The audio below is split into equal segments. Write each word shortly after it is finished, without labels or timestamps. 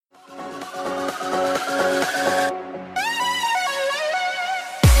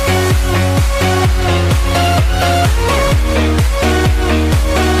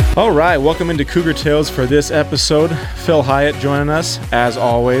All right, welcome into Cougar Tales for this episode. Phil Hyatt joining us, as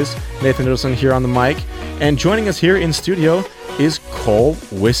always. Nathan Middleton here on the mic. And joining us here in studio is Cole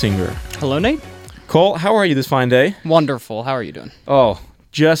Wissinger. Hello, Nate. Cole, how are you this fine day? Wonderful. How are you doing? Oh,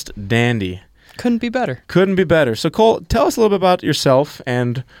 just dandy. Couldn't be better. Couldn't be better. So, Cole, tell us a little bit about yourself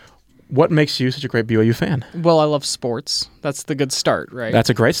and what makes you such a great BYU fan. Well, I love sports. That's the good start, right? That's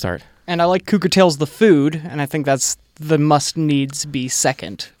a great start. And I like Cougar Tales, the food, and I think that's the must-needs-be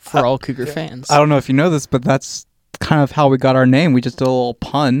second for all Cougar fans. I don't know if you know this, but that's kind of how we got our name. We just did a little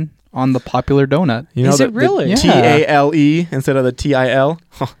pun on the popular donut. You know, Is it really? The T-A-L-E instead of the T-I-L?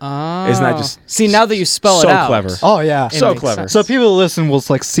 Isn't that just See, now that you spell so it out. clever? Oh, yeah. It So makes clever. sense. So people who listen will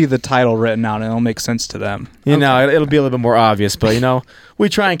see the title written out, and it'll make sense to them. You know, it'll be a little bit more obvious, but, we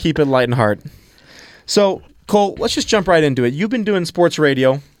try and keep it light and heart. So, Cole, let's just jump right into it. You've been doing sports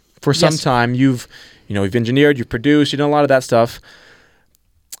radio for some Yes. time. You've engineered, you've produced, you've done a lot of that stuff.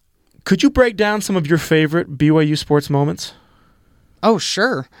 Could you break down some of your favorite BYU sports moments? Oh,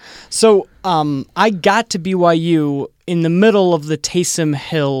 sure. So I got to BYU in the middle of the Taysom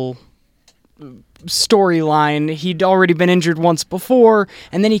Hill storyline. He'd already been injured once before,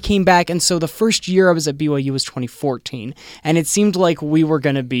 and then he came back, and so the first year I was at BYU was 2014, and it seemed like we were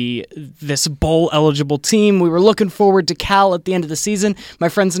going to be this bowl-eligible team. We were looking forward to Cal at the end of the season. My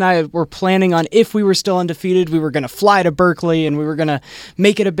friends and I were planning on, if we were still undefeated, we were going to fly to Berkeley, and we were going to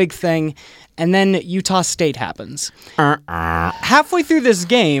make it a big thing. And then Utah State happens. Halfway through this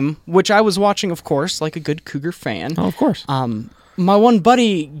game, which I was watching, of course, like a good Cougar fan. Oh, of course. My one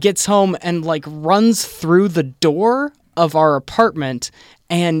buddy gets home and runs through the door of our apartment,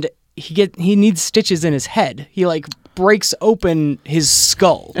 and he needs stitches in his head. He breaks open his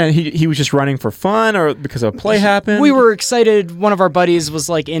skull. And he was just running for fun or because a play happened? We were excited. One of our buddies was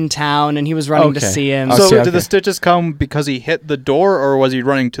in town, and he was running to Okay. see him. So okay. did the stitches come because he hit the door, or was he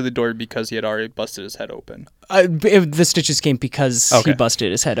running to the door because he had already busted his head open? The stitches came because he Okay.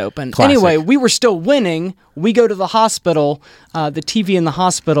 busted his head open. Classic. Anyway, we were still winning. We go to the hospital. The TV in the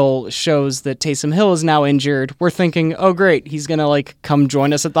hospital shows that Taysom Hill is now injured. We're thinking, oh, great. He's going to come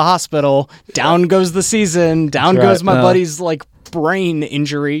join us at the hospital. Down goes the season. Down That's goes right. my buddy's brain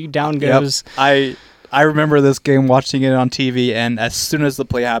injury. Down goes. Yep. I remember this game, watching it on TV, and as soon as the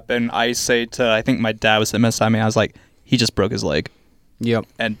play happened, I say to, I think my dad was sitting beside me, I was like, he just broke his leg. Yep.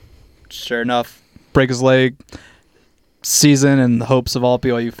 And sure enough, break his leg, season and the hopes of all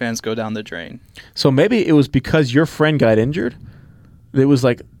BYU fans go down the drain. So maybe it was because your friend got injured. It was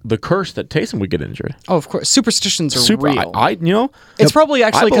the curse that Taysom would get injured. Oh, of course. Superstitions are real. It's It's probably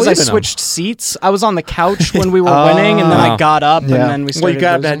actually because I switched seats. I was on the couch when we were winning, and then I got up, and then we started Well, you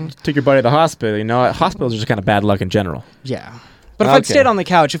got losing. to take your buddy to the hospital. Hospitals are just kind of bad luck in general. Yeah. But if I'd Okay. stayed on the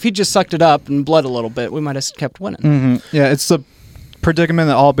couch, if he just sucked it up and bled a little bit, we might have kept winning. Yeah, it's the predicament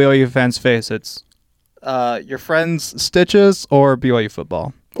that all BYU fans face. It's your friends' stitches or BYU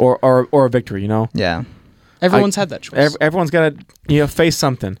football. Or a victory, Yeah. Everyone's had that choice. Everyone's got to face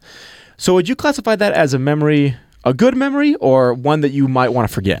something. So would you classify that as a memory, a good memory, or one that you might want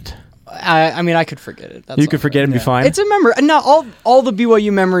to forget? I mean, I could forget it. That's You could all forget right. and be fine? It's a memory. No, all the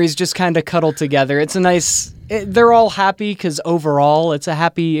BYU memories just kind of cuddle together. It's a nice... they're all happy because overall it's a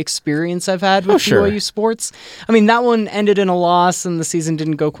happy experience I've had with sure. BYU sports. I mean, that one ended in a loss and the season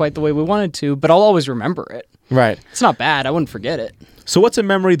didn't go quite the way we wanted to, but I'll always remember it. Right. It's not bad. I wouldn't forget it. So what's a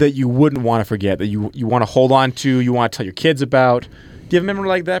memory that you wouldn't want to forget, that you want to hold on to, you want to tell your kids about? Do you have a memory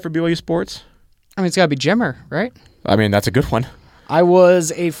like that for BYU sports? I mean, it's got to be Jimmer, right? I mean, that's a good one. I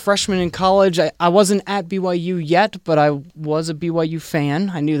was a freshman in college. I wasn't at BYU yet, but I was a BYU fan.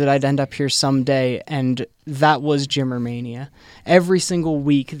 I knew that I'd end up here someday, and that was Jimmer Mania. Every single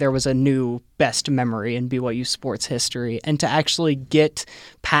week, there was a new best memory in BYU sports history, and to actually get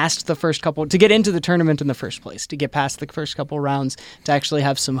past the first couple, to get into the tournament in the first place, to get past the first couple rounds, to actually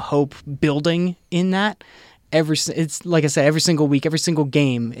have some hope building in that, it's like I said, every single week, every single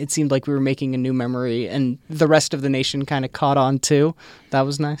game, it seemed like we were making a new memory, and the rest of the nation kind of caught on too. That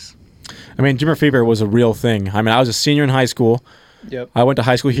was nice. I mean, Jimmer fever was a real thing. I mean, I was a senior in high school. Yep. I went to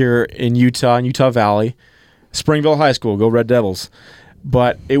high school here in Utah Valley, Springville High School. Go Red Devils!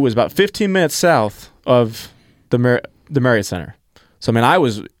 But it was about 15 minutes south of the Marriott Center. So I mean, I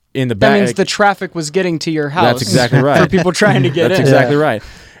was in the back. That means the traffic was getting to your house. That's exactly right. For people trying to get That's in. exactly right.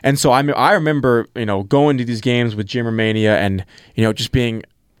 And so I remember, going to these games with Jimmer Mania and, just being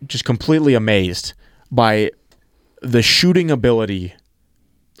just completely amazed by the shooting ability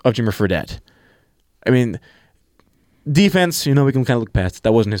of Jimmer Fredette. I mean, defense, we can kind of look past.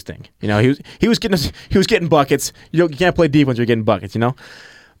 That wasn't his thing. He was getting buckets. You can't play defense when you're getting buckets,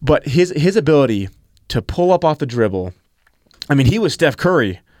 But his ability to pull up off the dribble, I mean, he was Steph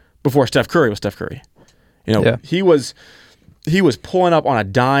Curry before Steph Curry was Steph Curry. You know, Yeah. he was pulling up on a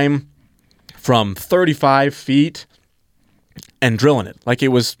dime from 35 feet and drilling it like it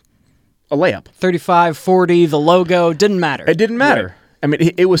was a layup. 35, 40, the logo, didn't matter. It didn't matter. I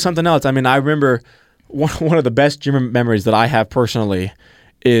mean, it was something else. I mean, I remember one of the best Jimmer memories that I have personally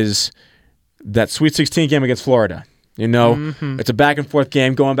is that Sweet 16 game against Florida. You know, it's a back and forth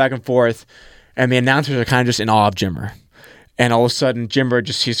game, going back and forth, and the announcers are kind of just in awe of Jimmer. And all of a sudden, Jimmer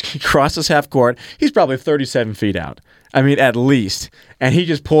he crosses half court. He's probably 37 feet out. I mean, at least. And he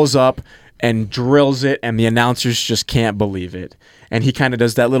just pulls up and drills it, and the announcers just can't believe it. And he kind of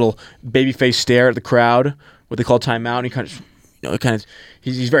does that little babyface stare at the crowd, what they call timeout. And he kind of,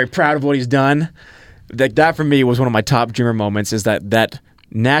 he's very proud of what he's done. That for me was one of my top Jimmer moments. Is that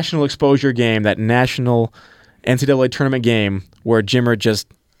national exposure game, that national NCAA tournament game where Jimmer just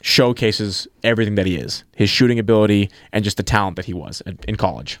showcases everything that he is, his shooting ability, and just the talent that he was in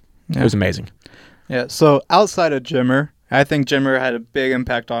college. Yeah. It was amazing. Yeah, so outside of Jimmer, I think Jimmer had a big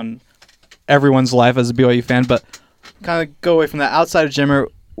impact on everyone's life as a BYU fan, but kind of go away from that. Outside of Jimmer,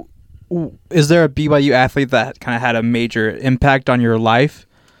 is there a BYU athlete that kind of had a major impact on your life?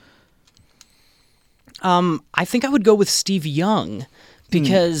 I think I would go with Steve Young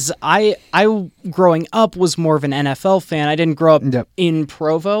because I growing up was more of an NFL fan. I didn't grow up in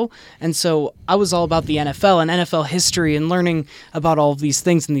Provo, and so I was all about the NFL and NFL history and learning about all of these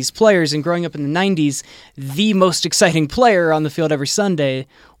things and these players. And growing up in the 90s, the most exciting player on the field every Sunday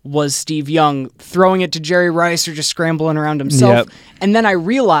was Steve Young, throwing it to Jerry Rice or just scrambling around himself. Yep. And then I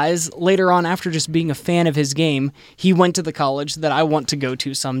realized later on, after just being a fan of his game, he went to the college that I want to go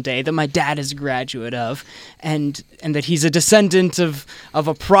to someday, that my dad is a graduate of, and that he's a descendant of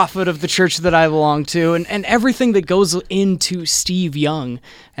a prophet of the church that I belong to, and everything that goes into Steve Young,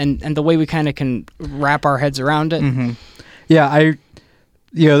 and the way we kind of can wrap our heads around it. Mm-hmm.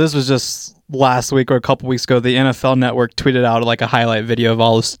 Yeah, this was just last week or a couple weeks ago. The NFL Network tweeted out like a highlight video of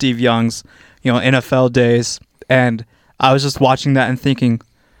all of Steve Young's, NFL days, and I was just watching that and thinking,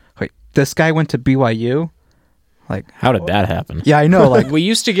 wait, this guy went to BYU? Like, How did that happen? yeah, I know. Like, We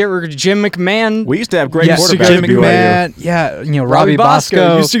used to get rid of Jim McMahon. We used to have great yeah, quarterbacks Jim at BYU. McMahon, yeah, Robbie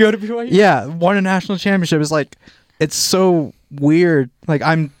Bosco used to go to BYU. Yeah, won a national championship. It's like, it's so weird. Like,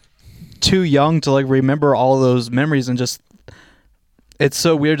 I'm too young to like remember all those memories, and just, it's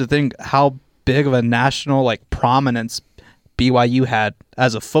so weird to think how big of a national like prominence BYU had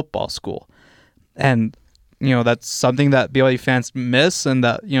as a football school. And, that's something that BYU fans miss, and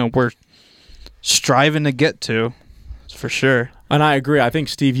that, we're striving to get to, for sure. And I agree. I think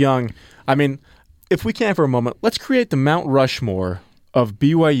Steve Young, I mean, if we can for a moment, let's create the Mount Rushmore of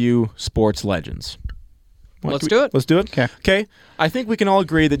BYU sports legends. Let's do it. Let's do it? Okay. Okay. I think we can all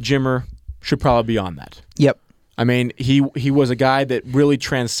agree that Jimmer should probably be on that. Yep. I mean, he was a guy that really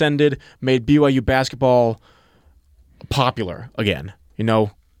transcended, made BYU basketball popular again.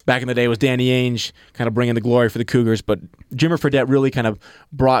 Back in the day it was Danny Ainge kind of bringing the glory for the Cougars, but Jimmer Fredette really kind of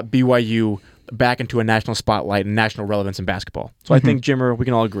brought BYU back into a national spotlight and national relevance in basketball. So I think Jimmer, we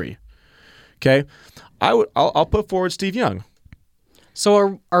can all agree. Okay, I'll put forward Steve Young.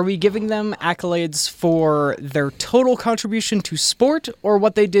 So are we giving them accolades for their total contribution to sport, or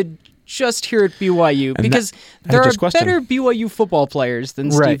what they did just here at BYU? Because there are better BYU football players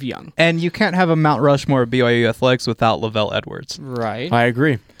than Steve Young. And you can't have a Mount Rushmore of BYU athletics without Lavelle Edwards. Right. I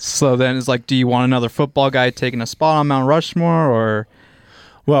agree. So then it's like, do you want another football guy taking a spot on Mount Rushmore, or?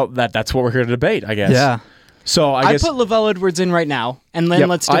 Well, that's what we're here to debate, I guess. Yeah. So I guess put Lavelle Edwards in right now, and then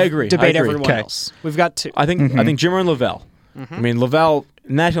let's I agree. debate I agree. everyone Okay. else. We've got two. I think Jimmer and Lavelle. I mean, Lavelle,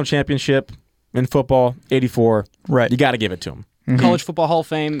 national championship in football, 84. Right. You got to give it to him. College Football Hall of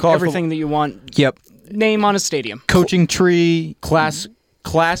Fame, College everything that you want. Yep. Name on a stadium. Coaching tree.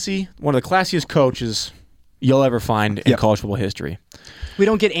 Classy, one of the classiest coaches you'll ever find in college football history. We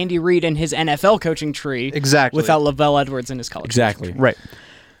don't get Andy Reid and his NFL coaching tree Exactly. without Lavelle Edwards and his college. Exactly. Right.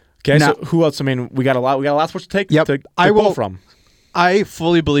 Okay, Now- so who else? I mean, we got a lot of sports to take Yep. to I pull will- from. I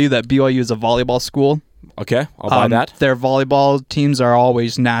fully believe that BYU is a volleyball school. Okay, I'll buy that. Their volleyball teams are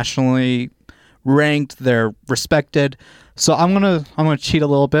always nationally ranked. They're respected. So I'm gonna cheat a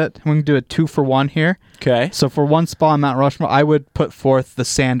little bit. I'm gonna do a 2-for-1 here. Okay. So for one spot on Mount Rushmore, I would put forth the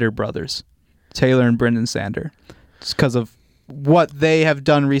Sander brothers, Taylor and Brendan Sander, just because of what they have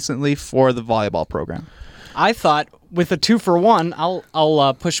done recently for the volleyball program. I thought with a 2-for-1,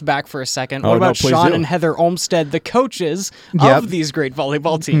 I'll push back for a second. Oh, What no, about please Sean do. and Heather Olmstead, the coaches Yep. of these great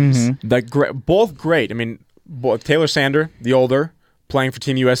volleyball teams? Both great. I mean, Taylor Sander, the older, playing for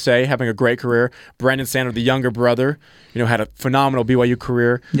Team USA, having a great career. Brendan Sander, the younger brother, had a phenomenal BYU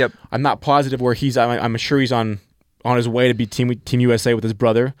career. Yep. I'm not positive where he's. I'm sure he's on on his way to be Team USA with his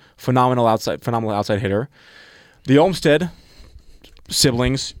brother. Phenomenal outside hitter. The Olmsted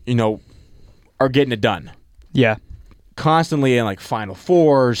siblings, are getting it done. Yeah. Constantly in like Final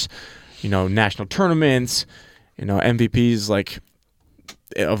Fours, national tournaments, MVPs like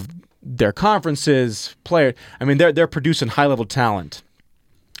of their conferences, player. I mean, they're producing high level talent.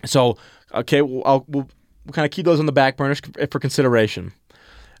 So, okay, we'll kind of keep those on the back burner for consideration.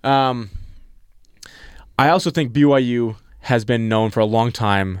 I also think BYU has been known for a long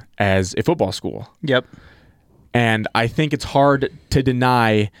time as a football school. Yep. And I think it's hard to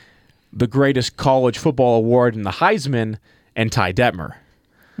deny the greatest college football award in the Heisman and Ty Detmer.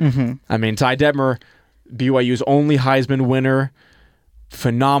 Mm-hmm. I mean, Ty Detmer, BYU's only Heisman winner,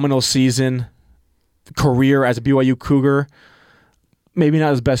 phenomenal season, career as a BYU Cougar. Maybe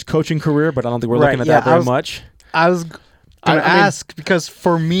not his best coaching career, but I don't think we're looking at that very much. I was going to ask, because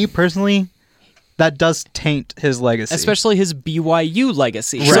for me personally, that does taint his legacy. Especially his BYU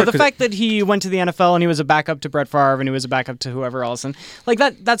legacy. Right. So the fact that he went to the NFL and he was a backup to Brett Favre and he was a backup to whoever else, and like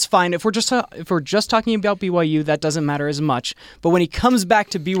that's fine. If we're just talking about BYU, that doesn't matter as much. But when he comes back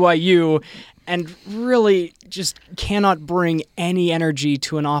to BYU and really just cannot bring any energy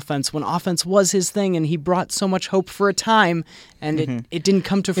to an offense when offense was his thing and he brought so much hope for a time and it didn't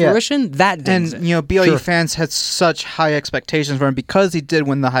come to fruition, that didn't. And, BYU fans had such high expectations for him because he did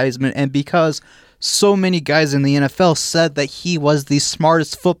win the Heisman and because so many guys in the NFL said that he was the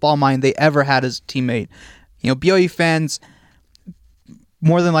smartest football mind they ever had as a teammate. BYU fans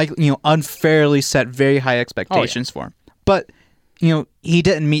more than likely, unfairly set very high expectations for him. But he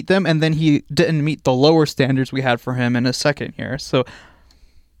didn't meet them, and then he didn't meet the lower standards we had for him in his second year. So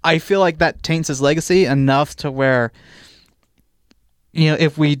I feel like that taints his legacy enough to where,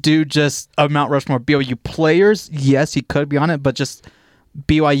 if we do just a Mount Rushmore BYU players, yes, he could be on it, but just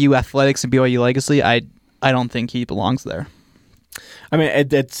BYU athletics and BYU legacy, I don't think he belongs there. I mean,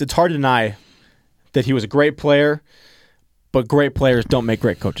 it's hard to deny that he was a great player, but great players don't make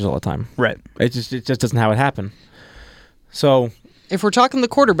great coaches all the time. Right. It just doesn't how it happen. So if we're talking the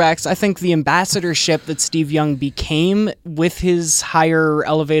quarterbacks, I think the ambassadorship that Steve Young became with his higher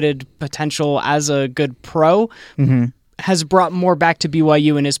elevated potential as a good pro has brought more back to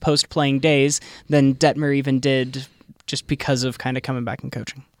BYU in his post-playing days than Detmer even did just because of kind of coming back and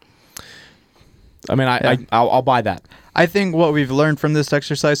coaching. I mean, I'll buy that. I think what we've learned from this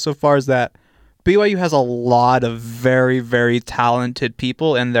exercise so far is that BYU has a lot of very, very talented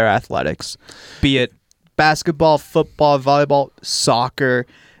people in their athletics, be it basketball, football, volleyball, soccer,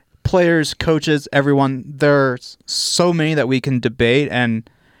 players, coaches, everyone. There's so many that we can debate, and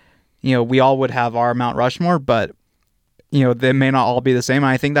we all would have our Mount Rushmore, but they may not all be the same.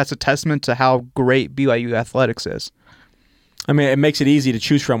 And I think that's a testament to how great BYU athletics is. I mean, it makes it easy to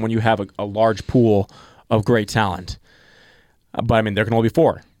choose from when you have a large pool of great talent. But I mean, there can only be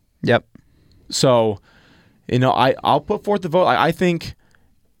 4. Yep. So, I'll put forth the vote. I think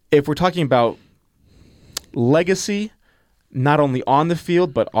if we're talking about legacy, not only on the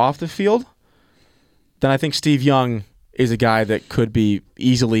field but off the field, then I think Steve Young is a guy that could be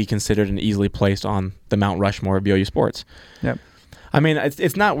easily considered and easily placed on the Mount Rushmore of BYU sports. Yep. I mean,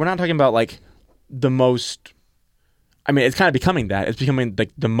 it's not. We're not talking about like the most. I mean, it's kind of becoming that. It's becoming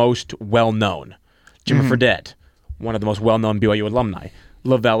like the most well known. Jimmer Fredette, one of the most well known BYU alumni.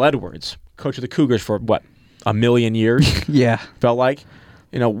 Lavelle Edwards, coach of the Cougars for what, a million years? Yeah. Felt like.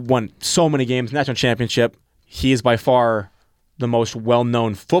 Won so many games, national championship. He is by far the most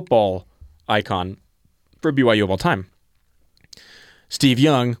well-known football icon for BYU of all time. Steve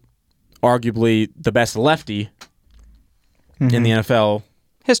Young, arguably the best lefty in the NFL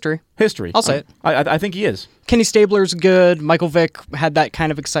history. I'll say it. I think he is. Kenny Stabler's good. Michael Vick had that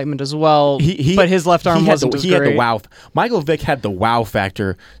kind of excitement as well, but his left arm wasn't as great. He had the wow. Michael Vick had the wow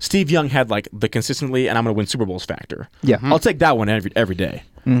factor. Steve Young had like the consistently, and I'm going to win Super Bowls factor. Yeah. I'll take that one every day.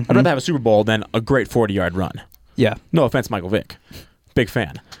 I'd rather have a Super Bowl than a great 40-yard run. Yeah. No offense, Michael Vick. Big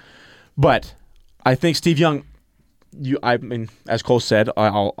fan. But I think Steve Young, I mean, as Cole said,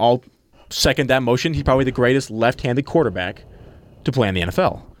 I'll second that motion. He's probably the greatest left-handed quarterback to play in the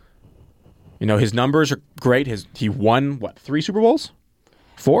NFL. His numbers are great. He won, 3 Super Bowls?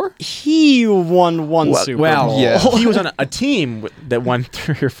 4? He won one Super Bowl. Yeah. He was on a team that won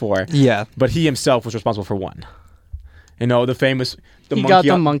 3 or 4. Yeah. But he himself was responsible for 1. The famous monkey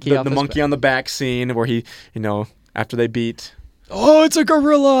on the back scene where he, after they beat. Oh, it's a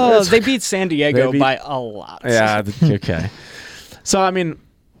gorilla! They beat San Diego by a lot. Yeah, okay. So, I mean,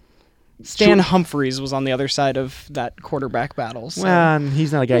 Stan Humphries was on the other side of that quarterback battle. So. Well,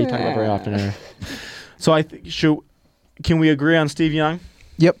 he's not a guy you talk about very often. So, can we agree on Steve Young?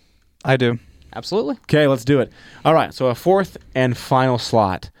 Yep, I do. Absolutely. Okay, let's do it. All right, so a fourth and final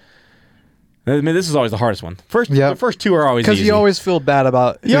slot. I mean, this is always the hardest one. The first two are always easy. Because you always feel bad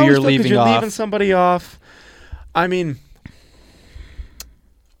about who You always you're feel 'cause leaving you're off. leaving somebody off. I mean,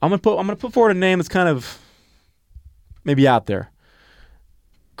 I'm gonna put forward a name that's kind of maybe out there.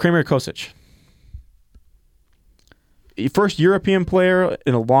 Kramer Kosic. First European player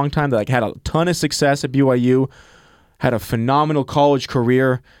in a long time that had a ton of success at BYU, had a phenomenal college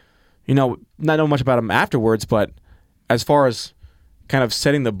career. Not know much about him afterwards, but as far as kind of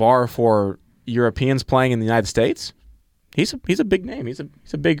setting the bar for Europeans playing in the United States, he's a big name. He's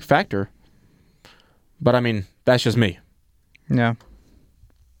a big factor. But I mean, that's just me. Yeah.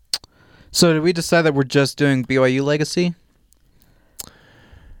 So did we decide that we're just doing BYU legacy?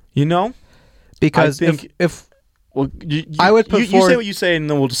 Because I think if well, I would put you forward- say what you say, and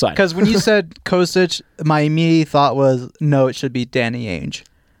then we'll decide. because when you said Kosic, my immediate thought was no, it should be Danny Ainge.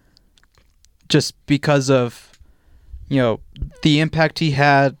 Just because of the impact he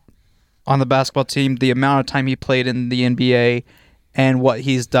had on the basketball team, the amount of time he played in the NBA, and what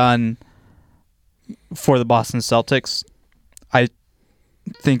he's done for the Boston Celtics, I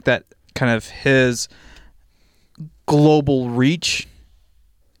think that kind of his global reach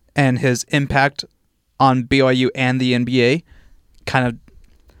and his impact on BYU and the NBA kind of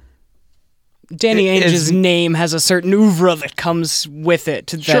Danny It Ainge's is- name has a certain oeuvre that comes with it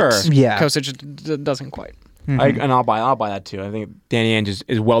that Sure. Yeah. Kosic doesn't quite. Mhm. I'll buy that too. I think Danny Ainge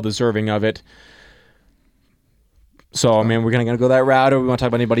is well deserving of it. So I mean, we're gonna go that route, or we want to talk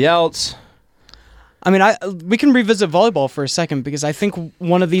about anybody else? I mean, we can revisit volleyball for a second because I think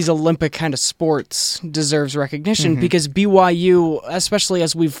one of these Olympic kind of sports deserves recognition because BYU, especially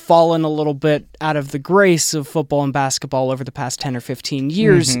as we've fallen a little bit out of the grace of football and basketball over the past 10 or 15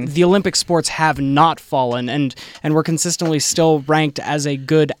 years, the Olympic sports have not fallen, and we're consistently still ranked as a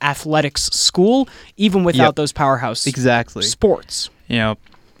good athletics school, even without Yep. those powerhouse Exactly. sports.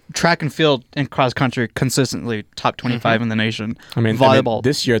 Track and field and cross country consistently top 25 in the nation. I mean, volleyball.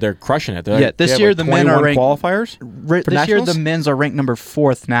 this year they're crushing it. This they have year the men are 21 ranked qualifiers. This year the nationals? men's are ranked number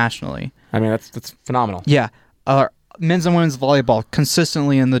 4th nationally. I mean, that's phenomenal. Yeah, men's and women's volleyball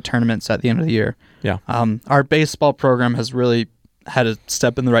consistently in the tournaments at the end of the year. Yeah. Our baseball program has really had a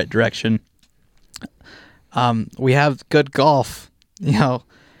step in the right direction. We have good golf.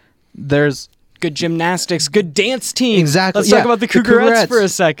 There's Good gymnastics, good dance teams. Exactly, Let's yeah. talk about the The Cougarettes Cougarettes. for a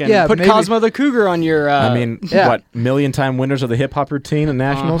second. Yeah, Put maybe. Cosmo the Cougar on your. I mean, yeah. what million-time winners of the hip hop routine at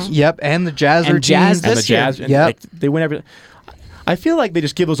nationals, Yep, and the Jazz And routine. Jazz and the this year. Jazz. And Yep. like, they win every. I feel like they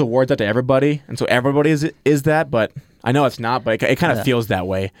just give those awards out to everybody, and so everybody is that. But I know it's not. But it kind of feels that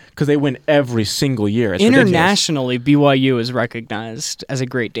way because they win every single year. It's ridiculous. Internationally, BYU is recognized as a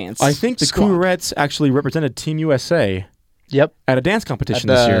great dance. I think the squad. Cougarettes actually represented Team USA Yep. at a dance competition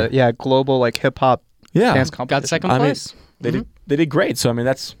At this the- year. Yeah, global hip hop Yeah, dance competition. got second I mean, place. they did great. So I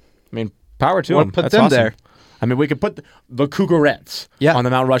mean, power to Well, them. put That's them awesome. there. I mean, we could put the Cougarettes Yeah. on the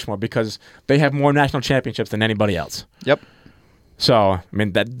Mount Rushmore because they have more national championships than anybody else. Yep. So I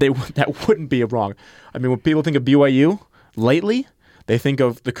mean that wouldn't be wrong. I mean, when people think of BYU lately, they think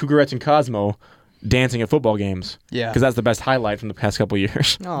of the Cougarettes and Cosmo dancing at football games. Yeah. because that's the best highlight from the past couple of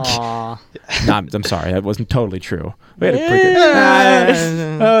years. Aww. No, I'm sorry, that wasn't totally true. We had a pretty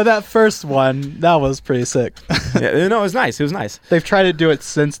good. Oh, that first one, that was pretty sick. Yeah, no, it was nice. It was nice. They've tried to do it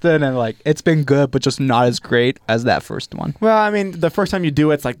since then, and it's been good, but just not as great as that first one. Well, I mean, the first time you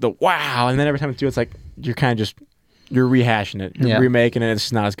do it, it's like the wow, and then every time you do it, it's like you're kind of just you're rehashing it, you're Yeah. remaking it. It's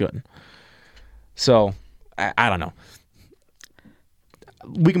just not as good. So I don't know.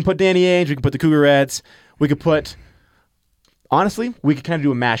 We can put Danny Ainge. We can put the Cougarettes. We could put. Honestly, we could kind of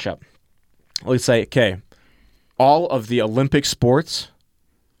do a mashup. Let's say, okay, all of the Olympic sports.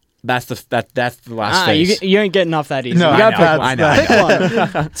 That's the last phase. You ain't getting off that easy. No, you gotta I know.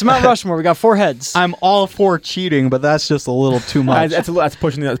 pick one. It's Mount Rushmore. We got 4 heads. I'm all for cheating, but that's just a little too much. That's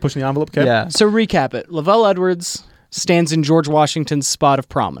pushing the envelope. Okay. Yeah. So recap it. Lavelle Edwards stands in George Washington's spot of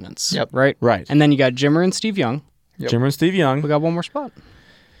prominence. Yep. Right? Right. And then you got Jimmer and Steve Young. Jimmer and Steve Young. We got one more spot.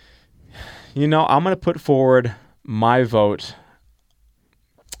 I'm going to put forward my vote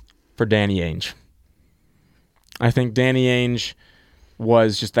for Danny Ainge. I think Danny Ainge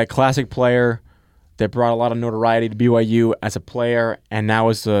was just that classic player that brought a lot of notoriety to BYU as a player and now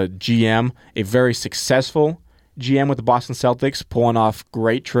as a GM, a very successful GM with the Boston Celtics, pulling off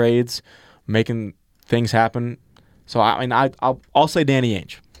great trades, making things happen. So I'll say Danny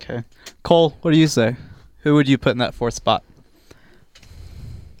Ainge. Okay. Cole, what do you say? Who would you put in that 4th spot?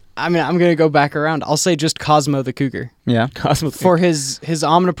 I mean, I'm going to go back around. I'll say just Cosmo the Cougar. Yeah. Cosmo For his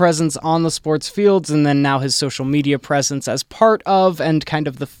omnipresence on the sports fields, and then now his social media presence as part of and kind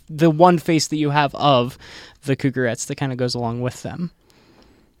of the one face that you have of the Cougarettes that kind of goes along with them.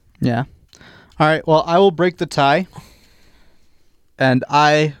 Yeah. All right. Well, I will break the tie, and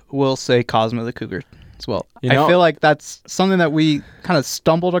I will say Cosmo the Cougar as well. You know- I feel like that's something that we kind of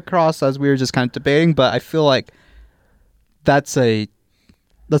stumbled across as we were just kind of debating, but I feel like that's a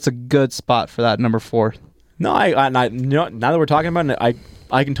good spot for that number 4. No, now that we're talking about it,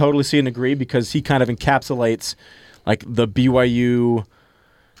 I can totally see and agree because he kind of encapsulates like the BYU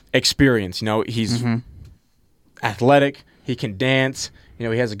experience. You know, he's athletic, he can dance, you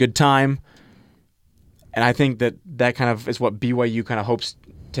know, he has a good time. And I think that kind of is what BYU kind of hopes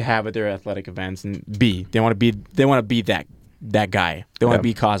to have at their athletic events and be. They want to be that guy. They want to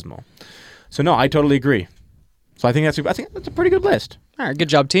be Cosmo. So no, I totally agree. So I think that's a pretty good list. All right, good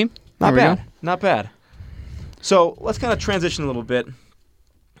job, team. Not There we bad. Not bad. So let's kind of transition a little bit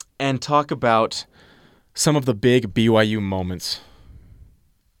and talk about some of the big BYU moments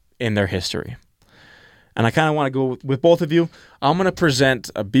in their history. And I kind of want to go with both of you. I'm going to present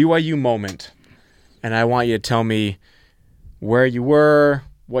a BYU moment, and I want you to tell me where you were,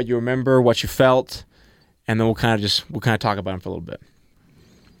 what you remember, what you felt, and then we'll kind of talk about them for a little bit.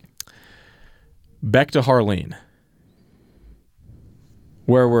 Back to Harleen.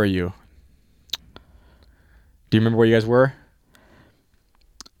 Where were you? Do you remember where you guys were?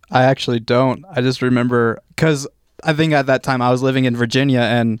 I actually don't. I just remember because I think at that time I was living in Virginia,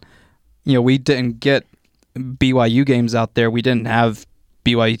 and you know we didn't get BYU games out there. We didn't have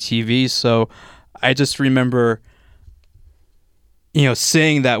BYU TV, so I just remember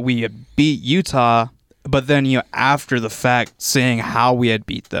seeing that we had beat Utah, but then after the fact seeing how we had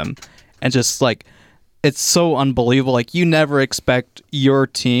beat them, and just like it's so unbelievable. Like you never expect your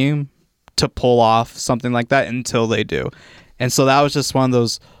team to pull off something like that until they do. And so that was just one of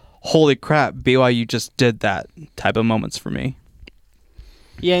those holy crap, BYU just did that type of moments for me.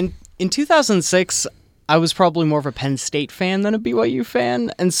 Yeah, in 2006, I was probably more of a Penn State fan than a BYU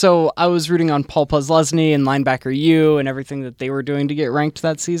fan, and so I was rooting on Paul Posluszny and Linebacker U and everything that they were doing to get ranked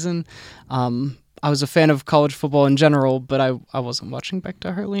that season. I was a fan of college football in general, but I wasn't watching Back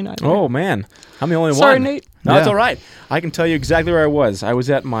to Harleen either. Oh, man. I'm the only one. Sorry, Nate. No, Yeah. It's all right. I can tell you exactly where I was. I was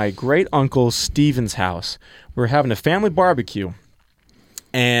at my great-uncle Steven's house. We were having a family barbecue,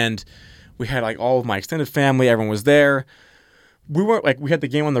 and we had like all of my extended family. Everyone was there. We weren't we had the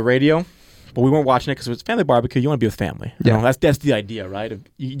game on the radio, but we weren't watching it because it was family barbecue. You want to be with family. Yeah. You know, that's the idea, right? If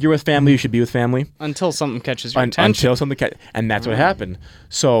you're with family, you should be with family. Until something catches your attention. Until something and that's what happened.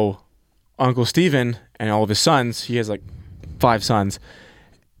 So Uncle Steven and all of his sons, he has like 5 sons,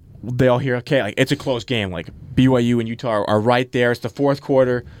 they all hear, okay, like it's a close game. Like BYU and Utah are right there. It's the 4th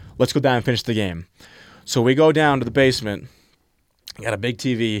quarter. Let's go down and finish the game. So we go down to the basement, got a big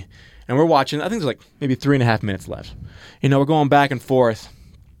TV, and we're watching. I think there's like maybe 3.5 minutes left. You know, we're going back and forth.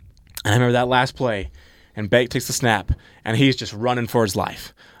 And I remember that last play, and Bake takes the snap, and he's just running for his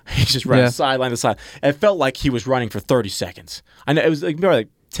life. He's just running sideline to side. It felt like he was running for 30 seconds. I know it was like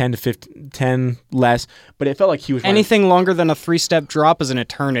 10 to 15, 10 less, but it felt like he was running. Anything longer than a 3-step drop is an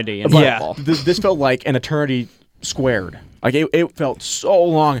eternity in football. This felt like an eternity squared. Like it felt so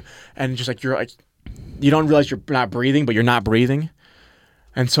long, and just like you're like, you don't realize you're not breathing, but you're not breathing.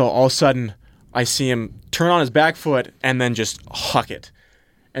 And so all of a sudden, I see him turn on his back foot and then just huck it.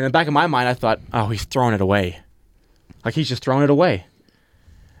 And in the back of my mind, I thought, oh, he's throwing it away. Like he's just throwing it away.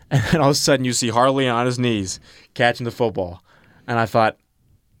 And then all of a sudden, you see Harley on his knees catching the football, and I thought,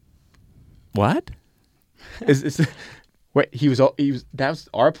 what? Wait, he was that was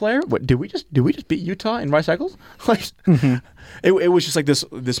our player? What did we just beat Utah in Rice-Eccles? Like, it was just like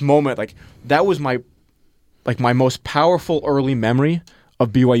this moment. Like that was my most powerful early memory of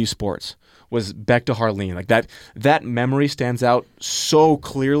BYU sports was back to Harleen. Like that memory stands out so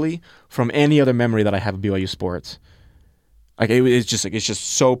clearly from any other memory that I have of BYU sports. Like it's just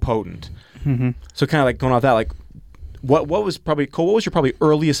so potent. Mm-hmm. So kind of like going off that, like what was probably Cole? What was your probably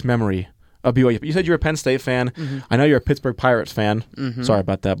earliest memory of BYU? You said you're a Penn State fan. Mm-hmm. I know you're a Pittsburgh Pirates fan. Mm-hmm. Sorry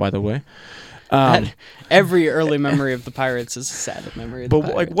about that, by the way. Every early memory of the Pirates is a sad memory of the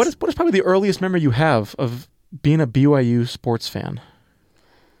Pirates. But like, what is probably the earliest memory you have of being a BYU sports fan?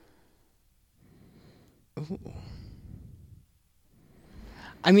 Ooh.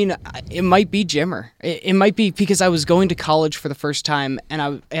 I mean, it might be Jimmer. It might be because I was going to college for the first time, and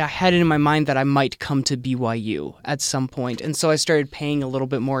I had it in my mind that I might come to BYU at some point, and so I started paying a little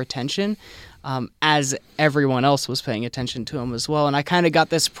bit more attention. as everyone else was paying attention to him as well. And I kind of got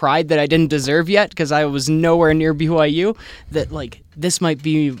this pride that I didn't deserve yet because I was nowhere near BYU, that like this might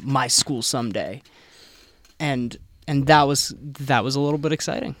be my school someday. And that was a little bit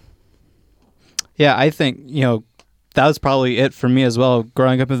exciting. Yeah, I think, that was probably it for me as well.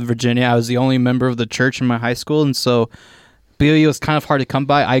 Growing up in Virginia, I was the only member of the church in my high school, and so BYU was kind of hard to come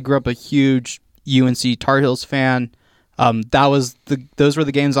by. I grew up a huge UNC Tar Heels fan. Those were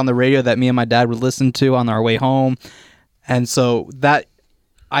the games on the radio that me and my dad would listen to on our way home. And so that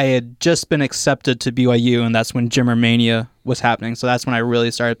I had just been accepted to BYU, and that's when Jimmer Mania was happening. So that's when I really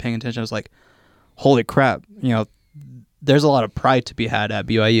started paying attention. I was like, holy crap, there's a lot of pride to be had at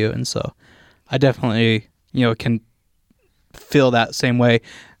BYU. And so I definitely, can feel that same way.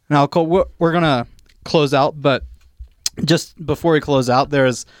 Now, Cole, we're going to close out, but just before we close out,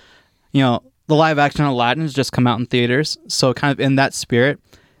 there's, the live action Aladdin has just come out in theaters. So kind of in that spirit,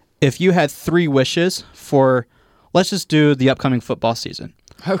 if you had 3 wishes for, let's just do the upcoming football season.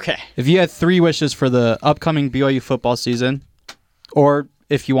 Okay. If you had 3 wishes for the upcoming BYU football season, or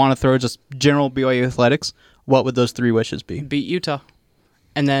if you want to throw just general BYU athletics, what would those 3 wishes be? Beat Utah.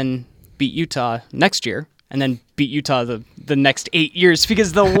 And then beat Utah next year. And then beat Utah the next 8 years,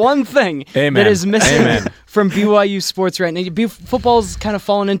 because the one thing that is missing from BYU sports right now, football's kind of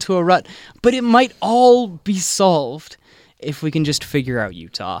fallen into a rut, but it might all be solved if we can just figure out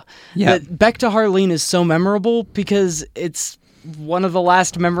Utah. Yeah. Back to Harleen is so memorable because it's one of the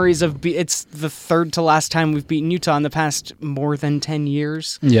last memories of it's the third to last time we've beaten Utah in the past more than 10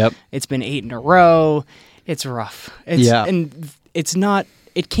 years. Yep. It's been 8 in a row. It's rough. And it's not.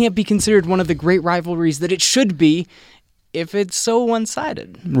 It can't be considered one of the great rivalries that it should be if it's so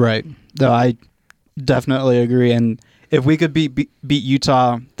one-sided. Right. No, I definitely agree. And if we could beat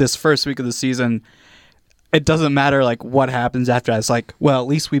Utah this first week of the season, it doesn't matter like what happens after that. It's like, well, at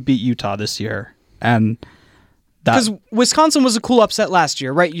least we beat Utah this year. And because Wisconsin was a cool upset last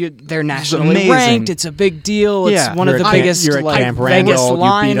year, right? They're nationally amazing. Ranked. It's a big deal. It's one of the biggest Vegas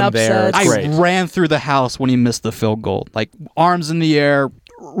line upsets. I ran through the house when he missed the field goal, like arms in the air,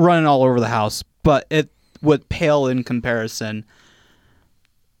 running all over the house. But it would pale in comparison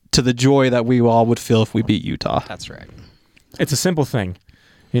to the joy that we all would feel if we beat Utah. That's right. It's a simple thing.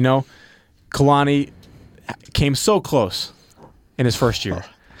 Kalani came so close in his first year.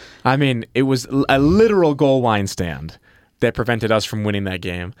 I mean, it was a literal goal line stand that prevented us from winning that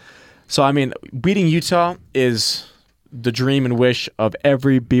game. So, I mean, beating Utah is the dream and wish of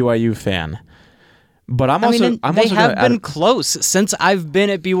every BYU fan. But they have been close since I've been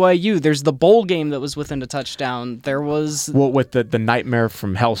at BYU. There's the bowl game that was within a touchdown. There was with the nightmare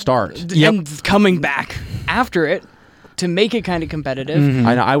from hell start, and coming back after it to make it kind of competitive. Mm-hmm.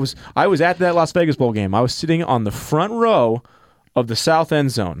 I know. I was at that Las Vegas bowl game. I was sitting on the front row of the south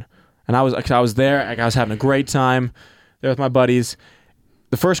end zone, and I was there. I was having a great time there with my buddies.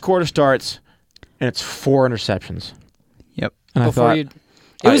 The first quarter starts, and it's 4 interceptions. Yep. And I thought.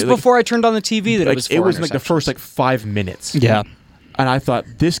 It was before I turned on the TV that it was 4 It was like the first 5 minutes. Yeah. And I thought,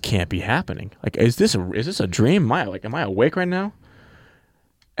 this can't be happening. Like, is this a dream? Am I awake right now?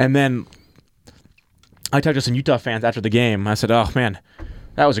 And then I talked to some Utah fans after the game. I said, oh man,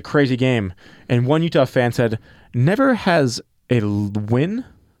 that was a crazy game. And one Utah fan said, never has a win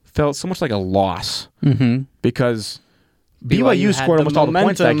felt so much like a loss. Mm-hmm. Because BYU scored almost all the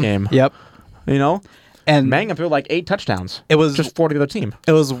points that game. Yep. And Mangum threw like 8 touchdowns. It was just 4 to the other team.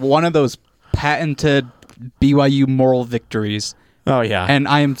 It was one of those patented BYU moral victories. Oh yeah. And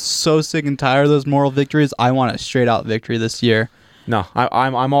I am so sick and tired of those moral victories. I want a straight out victory this year. No,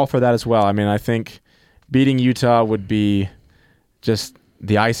 I'm all for that as well. I mean, I think beating Utah would be just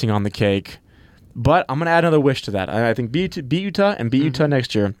the icing on the cake. But I'm gonna add another wish to that. I think beat Utah and beat Utah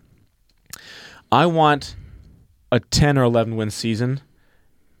next year. I want a 10 or 11 win season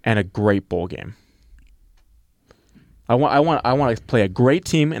and a great bowl game. I want to play a great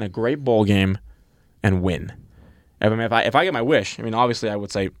team in a great bowl game and win. I mean, if I get my wish, I mean, obviously I would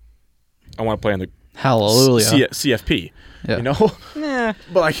say I want to play in the Hallelujah CFP. Yeah.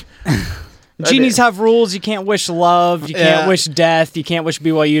 But like genies have rules. You can't wish love. You can't wish death. You can't wish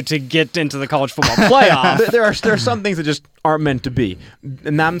BYU to get into the college football playoff. there are some things that just aren't meant to be.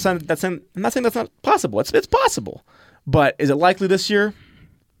 And I'm not saying that's not possible. It's possible. But is it likely this year?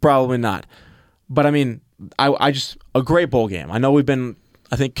 Probably not. But I mean, I just a great bowl game. I know we've been,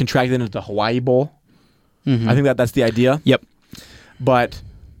 I think, contracted into the Hawaii Bowl. Mm-hmm. I think that's the idea. Yep. But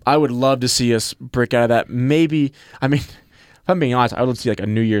I would love to see us break out of that. Maybe, I mean, if I'm being honest, I would see like a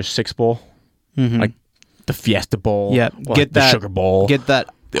New Year's Six Bowl, like the Fiesta Bowl. Yeah, get the Sugar Bowl. Get that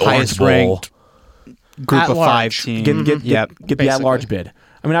the highest ranked group of 5 team. Get the at-large bid.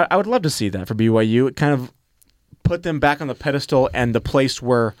 I mean, I would love to see that for BYU. It kind of put them back on the pedestal and the place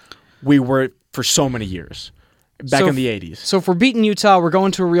where we were for so many years, back in the 80s. So if we're beating Utah, we're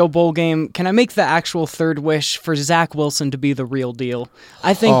going to a real bowl game. Can I make the actual third wish for Zach Wilson to be the real deal?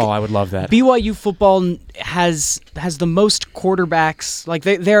 I think I would love that. BYU football has the most quarterbacks. Like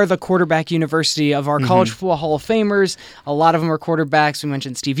they're the quarterback university of our college football Hall of Famers. A lot of them are quarterbacks. We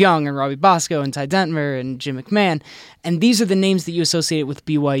mentioned Steve Young and Robbie Bosco and Ty Detmer and Jim McMahon. And these are the names that you associate with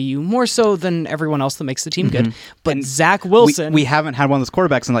BYU more so than everyone else that makes the team good. But Zach Wilson, we haven't had one of those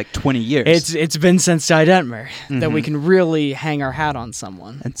quarterbacks in like 20 years. It's been since Ty Detmer that we can really hang our hat on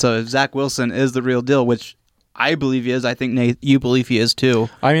someone. And so if Zach Wilson is the real deal, which I believe he is, I think, Nate, you believe he is too.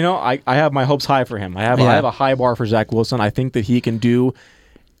 I have my hopes high for him. I have a high bar for Zach Wilson. I think that he can do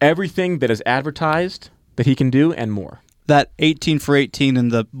everything that is advertised that he can do and more. That 18 for 18 in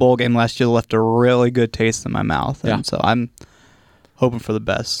the bowl game last year left a really good taste in my mouth. And so I'm hoping for the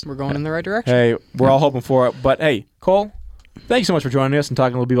best. We're going in the right direction. Hey, we're all hoping for it. But hey, Cole, thanks so much for joining us and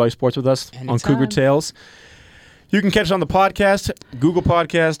talking a little BYU sports with us on Cougar Tales. You can catch us on the podcast, Google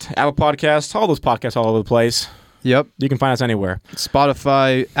Podcast, Apple Podcasts, all those podcasts all over the place. Yep. You can find us anywhere.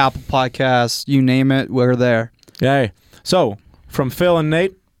 Spotify, Apple Podcasts, you name it, we're there. Yay. So, from Phil and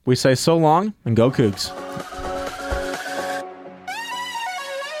Nate, we say so long and go Cougs.